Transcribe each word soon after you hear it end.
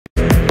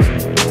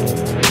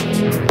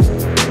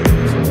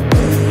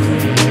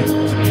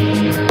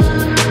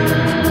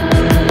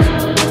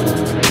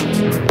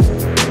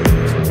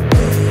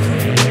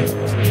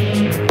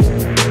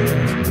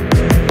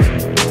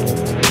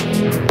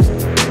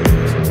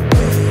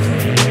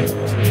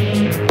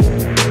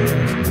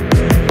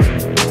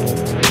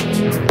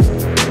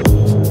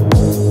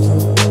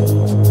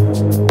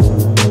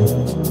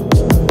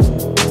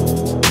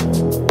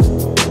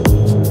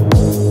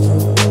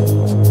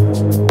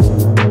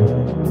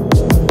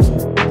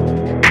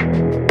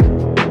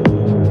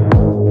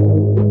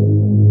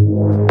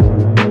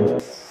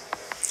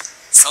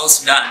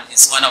Sudan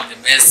is one of the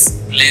best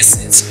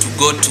places to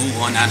go to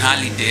on an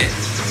holiday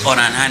or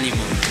an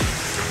honeymoon.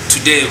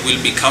 Today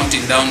we'll be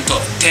counting down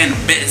top 10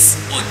 best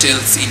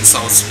hotels in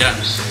South Sudan,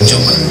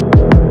 Juba.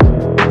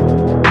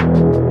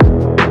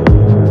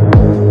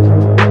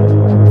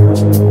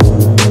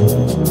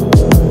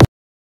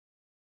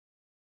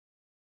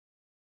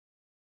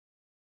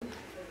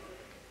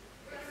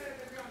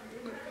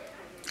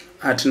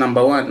 At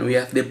number 1, we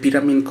have the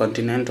Pyramid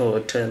Continental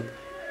Hotel.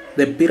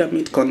 The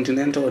Pyramid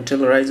Continental Hotel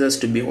rises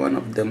to be one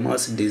of the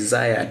most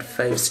desired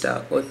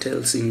 5-star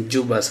hotels in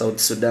Juba, South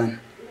Sudan.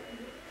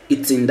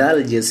 It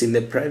indulges in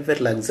the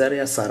private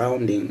luxurious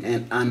surrounding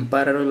and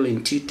unparalleled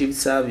intuitive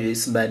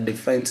service that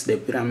defines the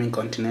Pyramid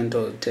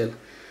Continental Hotel.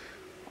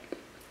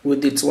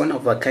 With its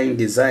one-of-a-kind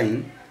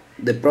design,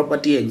 the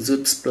property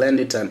exudes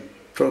splendid and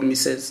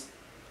promises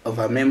of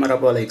a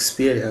memorable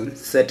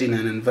experience set in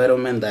an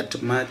environment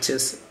that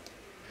matches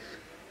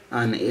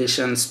an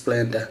Asian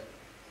splendor.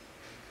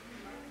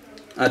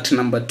 At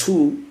number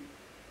 2,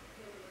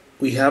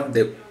 we have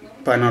the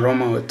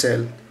Panorama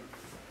Hotel.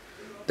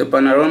 The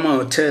Panorama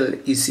Hotel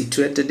is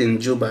situated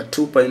in Juba,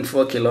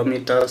 2.4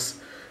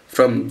 kilometers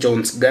from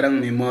Jones Garang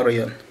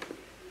Memorial.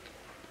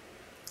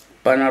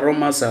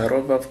 Panorama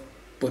Sarova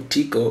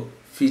Portico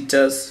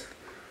features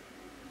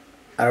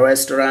a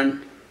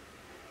restaurant,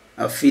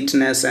 a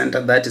fitness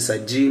center, that is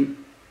a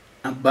gym,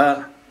 a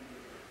bar.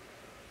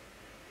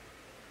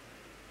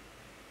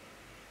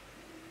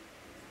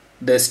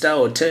 The Star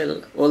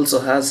Hotel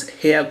also has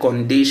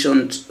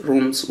air-conditioned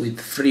rooms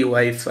with free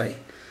Wi-Fi.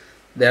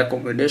 The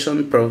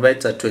accommodation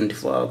provides a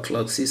 24-hour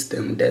clock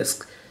system,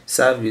 desk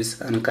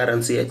service, and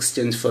currency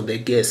exchange for the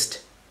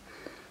guest.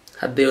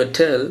 At the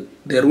hotel,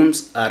 the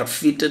rooms are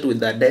fitted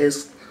with a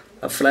desk,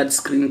 a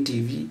flat-screen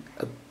TV,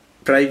 a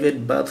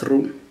private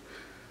bathroom.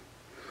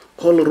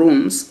 All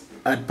rooms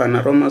at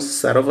Panorama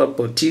Sarova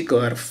Portico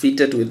are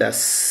fitted with a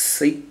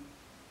sitting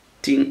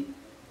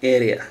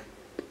area.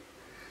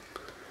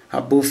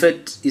 A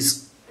buffet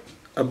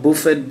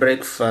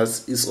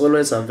breakfast is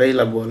always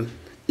available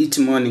each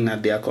morning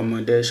at the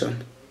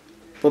accommodation.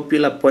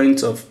 Popular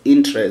points of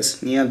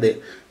interest near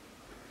the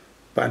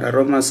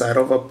Panorama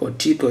Sarova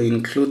Portico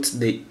includes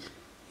the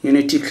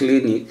Unity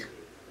Clinic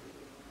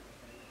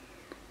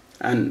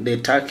and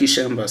the Turkish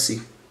Embassy.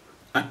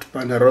 At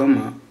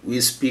Panorama,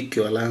 we speak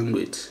your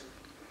language.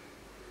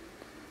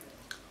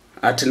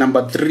 At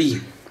number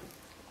 3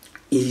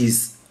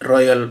 is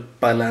Royal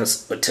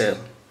Palace Hotel.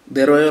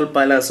 The Royal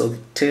Palace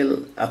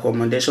Hotel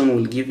accommodation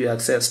will give you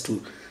access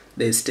to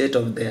the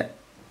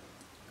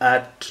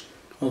state-of-the-art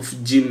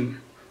of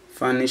gym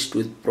furnished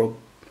with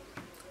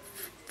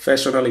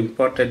professional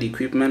imported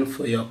equipment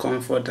for your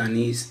comfort and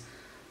ease.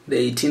 The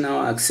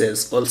 18-hour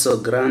access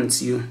also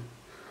grants you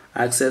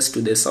access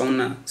to the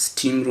sauna,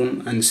 steam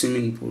room, and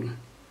swimming pool.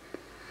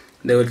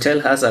 The hotel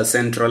has a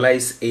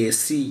centralized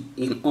AC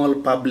in all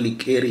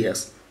public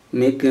areas,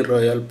 making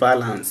Royal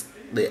Palace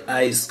the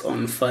eyes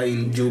on fire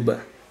in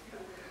Juba.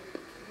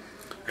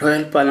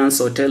 Royal Palace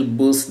Hotel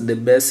boasts the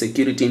best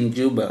security in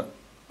Juba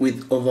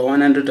with over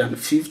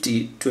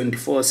 150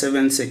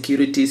 24/7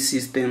 security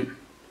system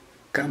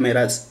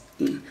cameras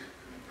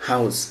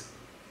in-house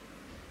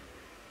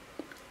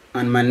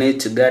and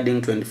managed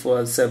guarding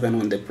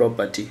 24/7 on the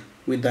property,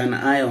 with an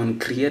eye on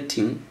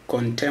creating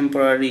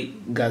contemporary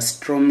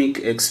gastronomic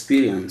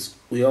experience.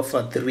 We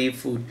offer 3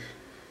 food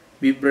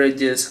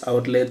beverages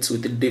outlets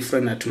with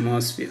different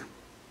atmosphere,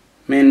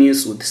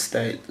 menus with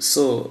style.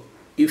 So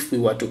if we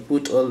were to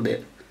put all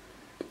the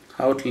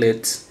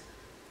outlets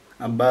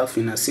above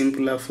in a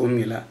simpler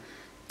formula,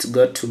 it's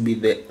got to be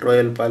the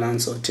Royal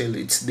Palace Hotel.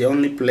 It's the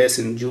only place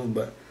in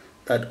Juba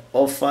that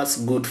offers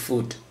good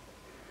food,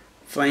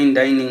 fine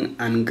dining,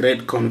 and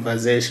great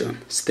conversation.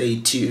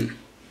 Stay tuned.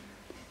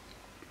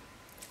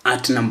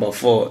 At number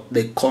 4,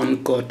 the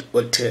Concord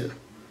Hotel.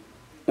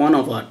 One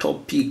of our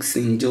top peaks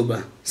in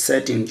Juba,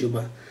 set in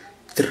Juba,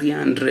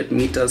 300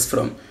 meters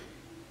from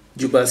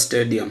Juba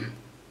Stadium.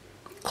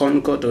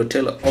 Concord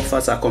Hotel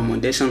offers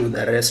accommodation with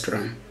a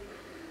restaurant,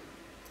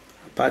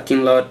 a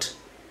parking lot,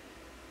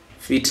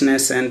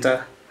 fitness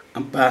center, a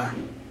bar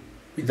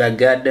with a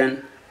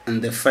garden,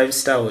 and the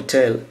 5-star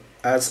hotel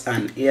has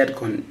an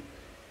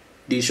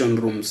air-conditioned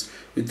rooms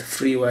with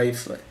free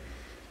Wi-Fi,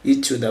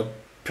 each with a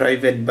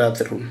private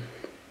bathroom.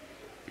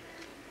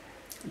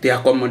 The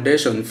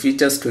accommodation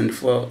features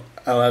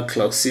 24-hour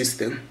clock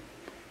system,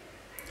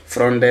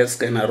 front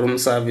desk, and a room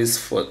service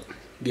for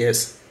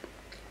guests.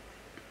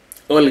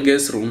 All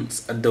guest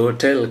rooms at the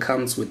hotel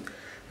comes with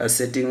a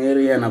sitting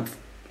area and a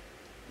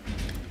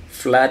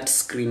flat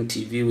screen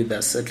TV with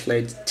a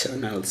satellite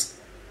channels.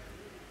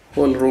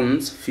 All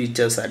rooms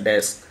features a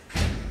desk.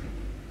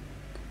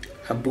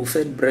 A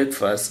buffet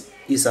breakfast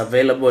is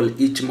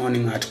available each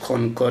morning at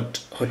Concord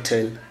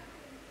Hotel.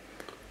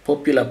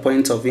 Popular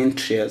points of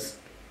interest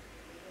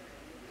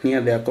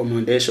near the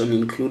accommodation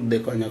include the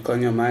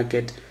Konyo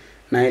Market,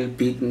 Nile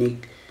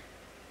Picnic,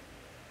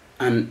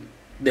 and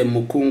the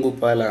Mukungu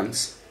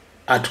Palace.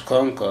 At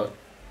Concord,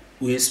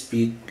 we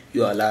speak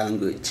your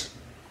language.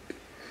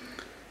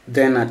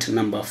 Then at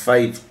number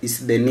 5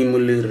 is the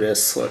Nimule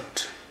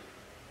Resort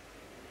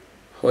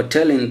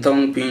Hotel in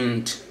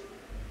Thongpint,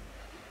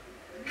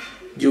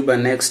 Juba,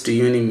 next to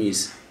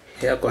Unimis.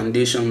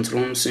 Air-conditioned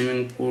room,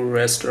 swimming pool,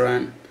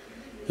 restaurant,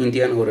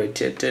 Indian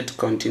oriented,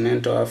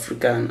 continental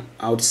African,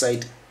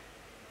 outside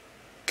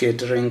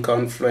catering,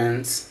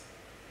 conference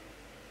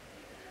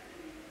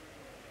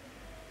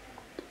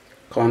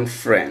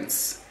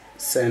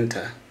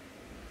center,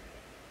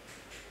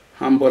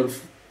 humble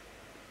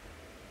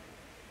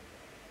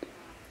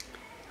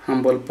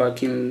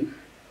parking,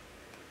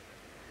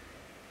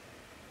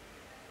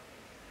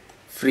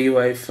 free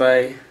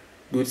Wi-Fi,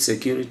 good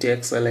security,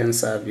 excellent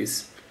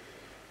service.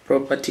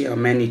 Property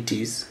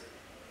amenities: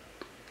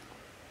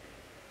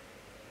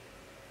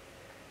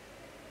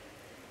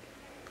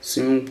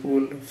 swimming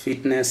pool,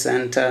 fitness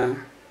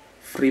center,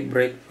 free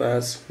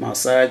breakfast,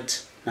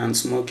 massage,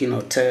 non-smoking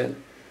hotel,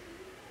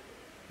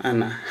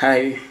 and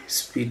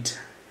high-speed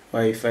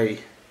Wi-Fi.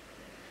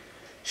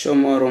 Show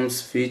more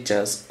rooms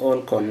features: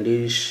 all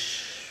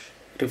condition,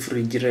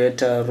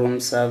 refrigerator, room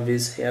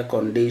service, air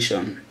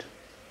conditioned.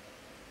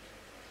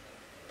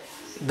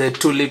 The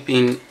Tulip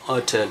Inn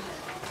Hotel.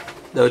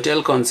 The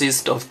hotel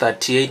consists of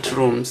 38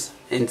 rooms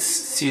and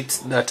suites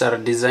that are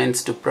designed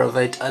to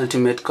provide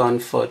ultimate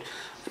comfort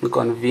and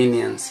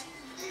convenience.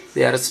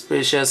 They are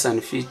spacious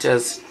and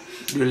features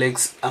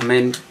deluxe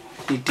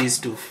amenities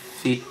to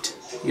fit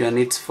your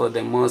needs for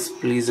the most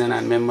pleasant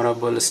and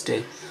memorable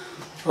stay.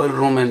 All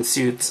rooms and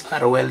suites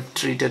are well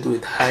treated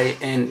with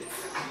high-end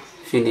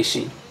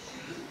finishing.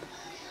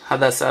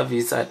 Other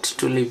services at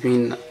Tulip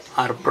Inn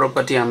are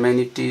property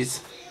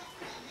amenities,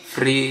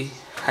 free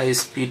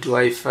high-speed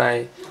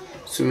Wi-Fi,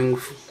 swimming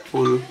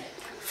pool,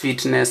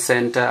 fitness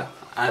center,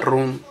 a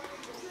room,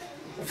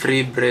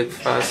 free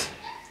breakfast,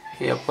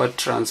 airport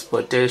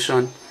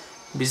transportation,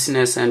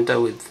 business center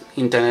with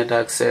internet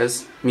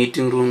access,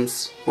 meeting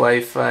rooms,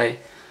 Wi-Fi,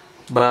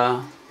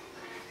 bar,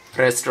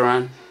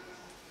 restaurant,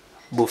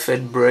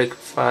 buffet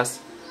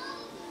breakfast,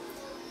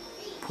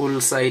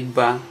 poolside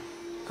bar,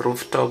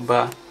 rooftop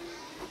bar,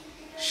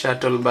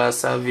 shuttle bar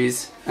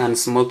service, and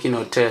smoking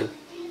hotel,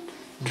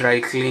 dry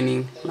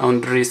cleaning,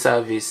 laundry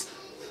service.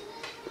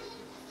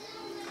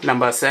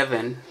 Number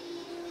 7,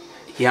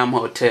 Yam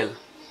Hotel.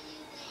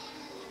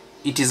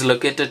 It is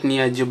located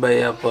near Juba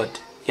Airport.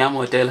 Yam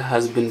Hotel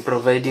has been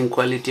providing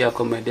quality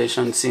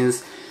accommodation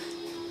since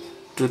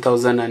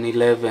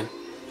 2011.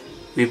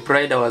 We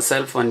pride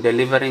ourselves on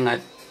delivering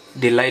a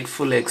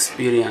delightful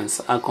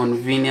experience, a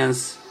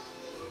convenience,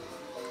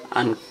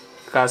 and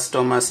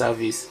customer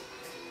service.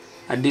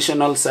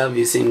 Additional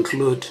service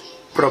include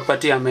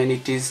property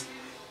amenities,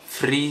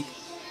 free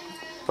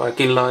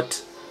parking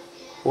lot,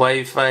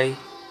 Wi-Fi,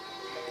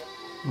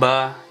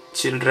 bar,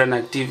 children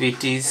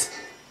activities,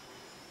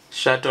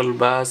 shuttle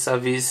bar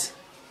service,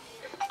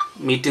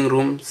 meeting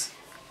rooms,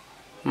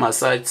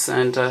 massage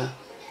center,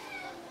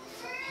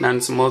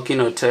 non-smoking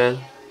hotel,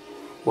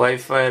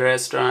 Wi-Fi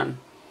restaurant,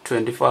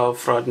 24-hour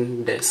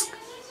front desk.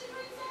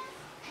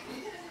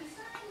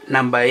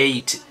 Number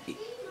 8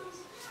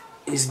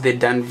 is the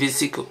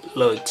Danvisik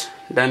Lodge.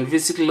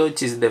 Danvisik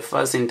Lodge is the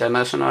first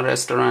international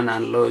restaurant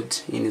and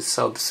lodge in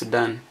South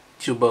Sudan,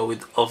 Juba,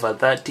 with over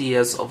 30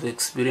 years of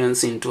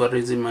experience in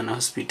tourism and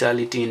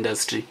hospitality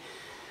industry.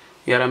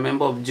 We are a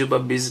member of Juba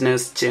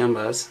Business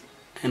Chambers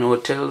and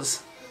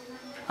Hotels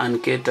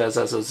and Caterers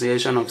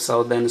Association of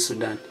Southern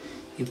Sudan.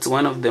 It's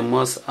one of the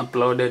most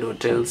applauded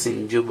hotels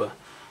in Juba.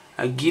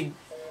 A good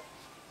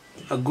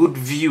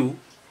view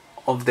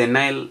of the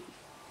Nile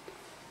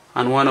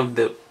and one of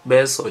the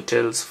best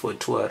hotels for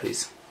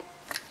tourists.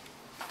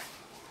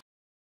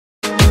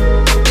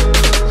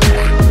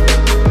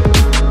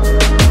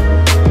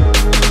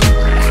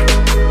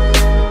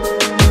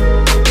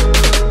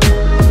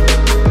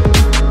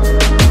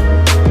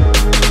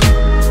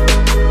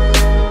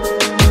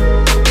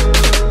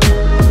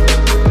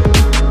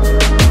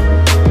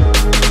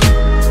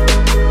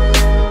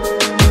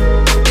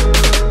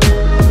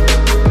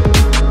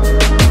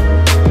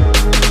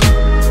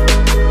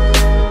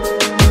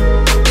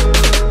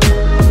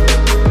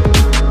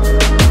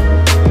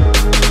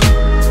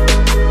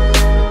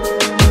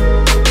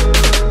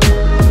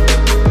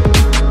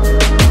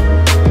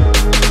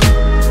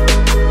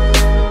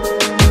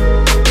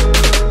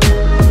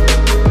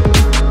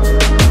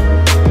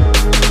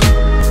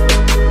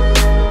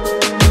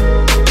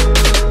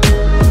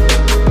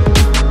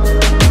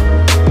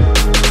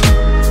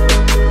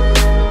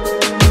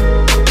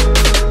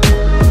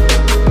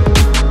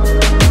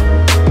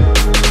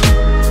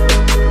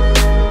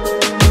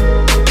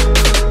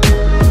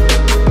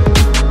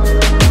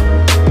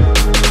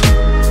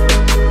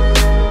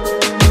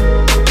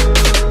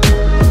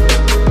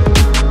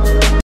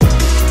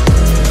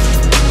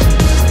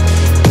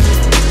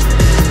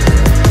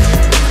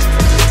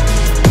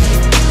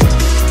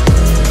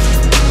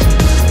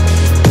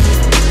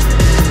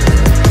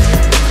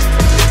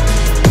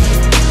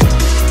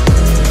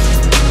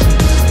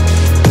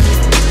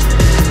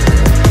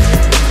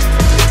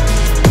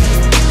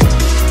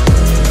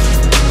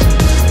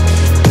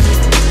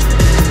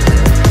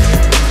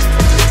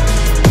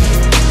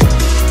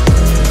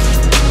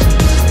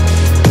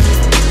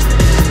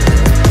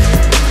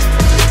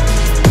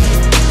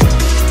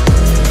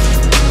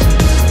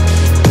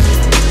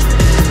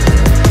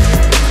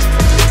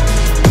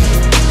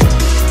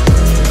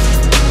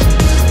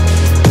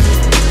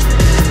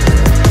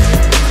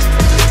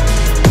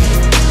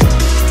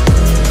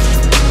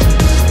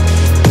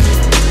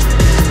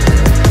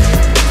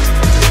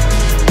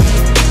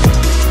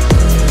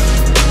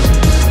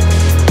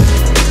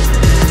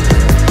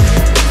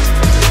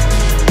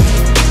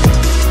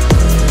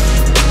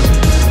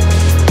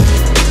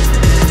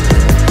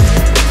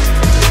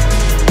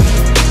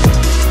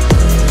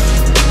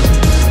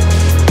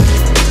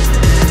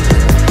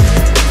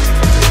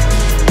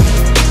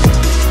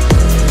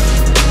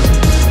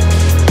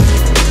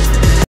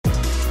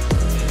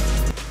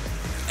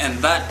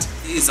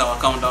 is our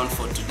countdown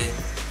for today.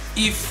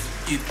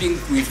 If you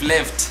think we've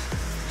left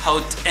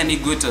out any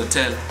good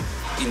hotel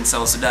in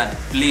South Sudan,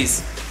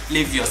 please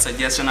leave your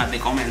suggestion at the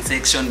comment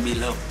section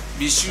below.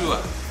 Be sure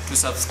to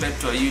subscribe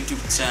to our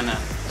YouTube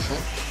channel.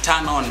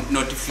 Turn on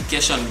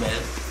notification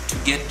bell to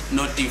get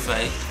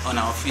notified on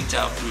our future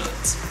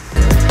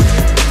uploads.